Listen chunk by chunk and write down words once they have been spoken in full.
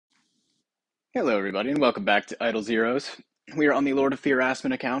Hello, everybody, and welcome back to Idle Zeros. We are on the Lord of Fear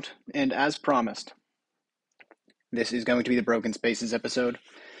Aspen account, and as promised, this is going to be the Broken Spaces episode.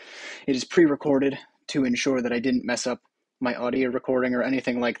 It is pre-recorded to ensure that I didn't mess up my audio recording or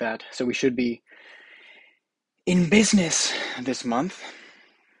anything like that, so we should be in business this month.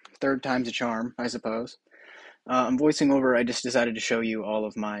 Third time's a charm, I suppose. I'm voicing over. I just decided to show you all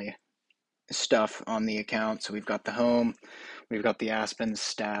of my stuff on the account. So we've got the home, we've got the Aspen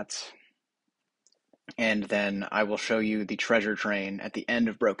stats, and then I will show you the treasure train at the end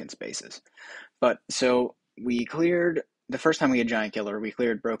of Broken Spaces. But so we cleared the first time we had Giant Killer, we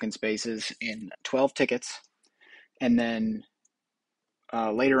cleared Broken Spaces in 12 tickets, and then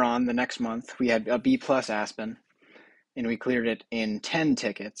later on the next month we had a B plus Aspen, and we cleared it in 10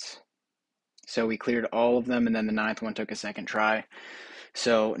 tickets. So we cleared all of them, and then the ninth one took a second try.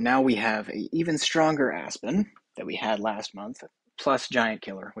 So now we have an even stronger Aspen that we had last month, plus Giant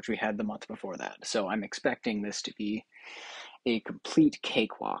Killer, which we had the month before that. So I'm expecting this to be a complete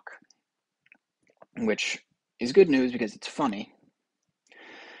cakewalk, which is good news because it's funny.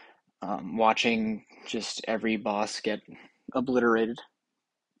 Watching just every boss get obliterated.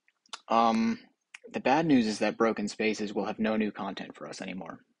 The bad news is that Broken Spaces will have no new content for us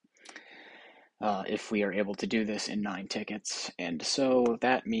anymore. If we are able to do this in 9 tickets, and so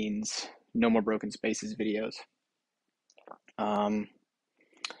that means no more Broken Spaces videos.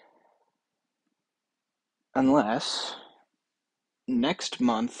 Unless next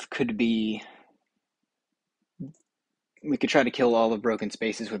month could be, we could try to kill all of Broken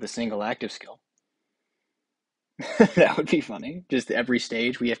Spaces with a single active skill. That would be funny. Just every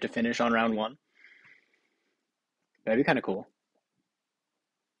stage we have to finish on round 1. That'd be kind of cool.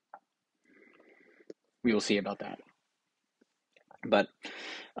 We will see about that. But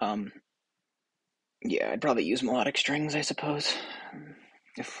yeah, I'd probably use melodic strings, I suppose,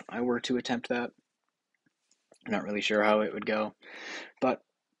 if I were to attempt that. I'm not really sure how it would go, but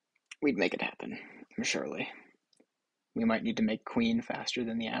we'd make it happen, surely. We might need to make Queen faster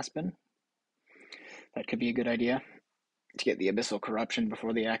than the Aspen. That could be a good idea, to get the Abyssal Corruption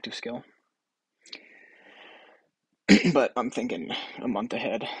before the active skill. But I'm thinking a month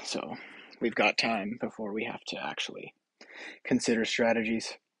ahead, so we've got time before we have to actually consider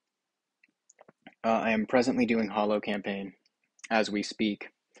strategies. I am presently doing Hollow Campaign as we speak,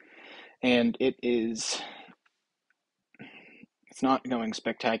 and it's not going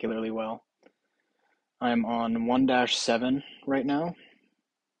spectacularly well. I'm on 1-7 right now,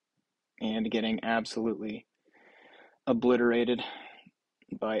 and getting absolutely obliterated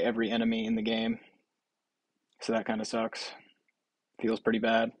by every enemy in the game. So that kind of sucks. Feels pretty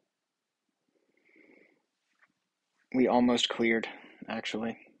bad. We almost cleared,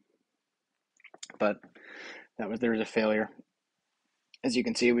 actually, but there was a failure. As you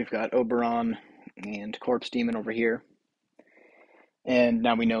can see, we've got Oberon and Corpse Demon over here. And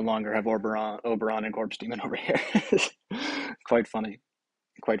now we no longer have Oberon and Corpse Demon over here. Quite funny.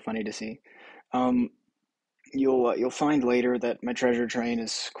 Quite funny to see. You'll find later that my treasure train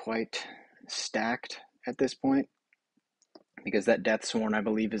is quite stacked at this point, because that Death Sworn, I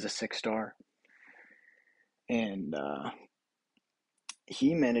believe, is a 6-star. And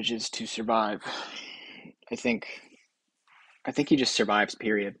he manages to survive. I think he just survives,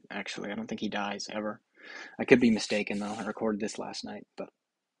 period, actually. I don't think he dies, ever. I could be mistaken, though. I recorded this last night, but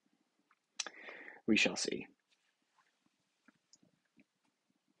we shall see.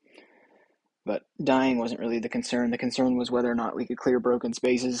 But dying wasn't really the concern. The concern was whether or not we could clear Broken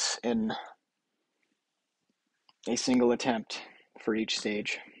Spaces in a single attempt for each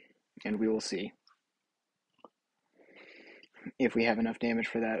stage, and we will see if we have enough damage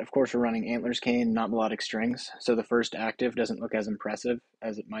for that. Of course, we're running Antler's Cane, not Melodic Strings, so the first active doesn't look as impressive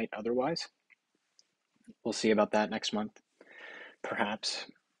as it might otherwise. We'll see about that next month, perhaps.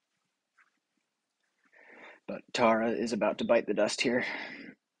 But Tara is about to bite the dust here.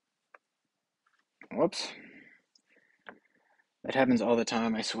 Whoops. That happens all the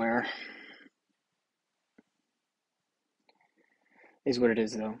time, I swear. Is what it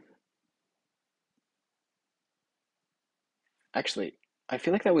is, though. Actually, I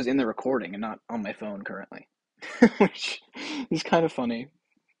feel like that was in the recording and not on my phone currently, which is kind of funny.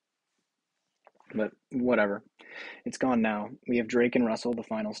 But whatever. It's gone now. We have Drake and Russell, the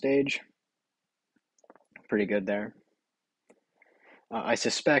final stage. Pretty good there. I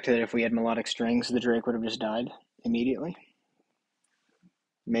suspect that if we had melodic strings, the Drake would have just died immediately.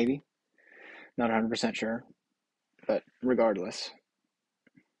 Maybe. Not 100% sure. But regardless,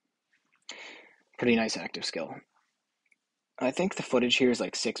 pretty nice active skill. I think the footage here is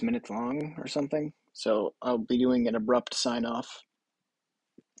like 6 minutes long or something, so I'll be doing an abrupt sign off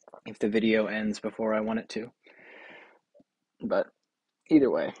if the video ends before I want it to. But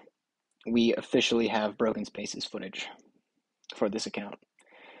either way, we officially have Broken Spaces footage for this account.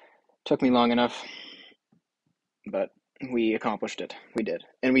 Took me long enough, but we accomplished it. We did.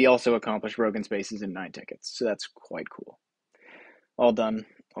 And we also accomplished Broken Spaces in 9 tickets, so that's quite cool. All done,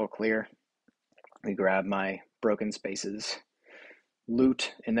 all clear. We grab my Broken Spaces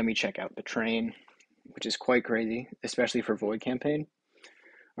loot, and then we check out the train, which is quite crazy, especially for Void Campaign.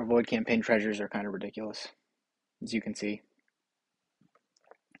 Our Void Campaign treasures are kind of ridiculous, as you can see.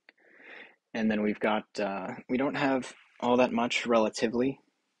 And then we've got, we don't have all that much relatively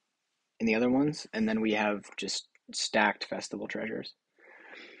in the other ones, and then we have just stacked festival treasures,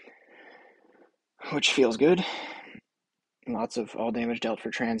 which feels good. Lots of all damage dealt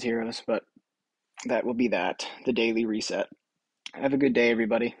for trans heroes, but that will be that, the daily reset. Have a good day,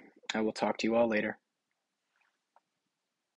 everybody. I will talk to you all later.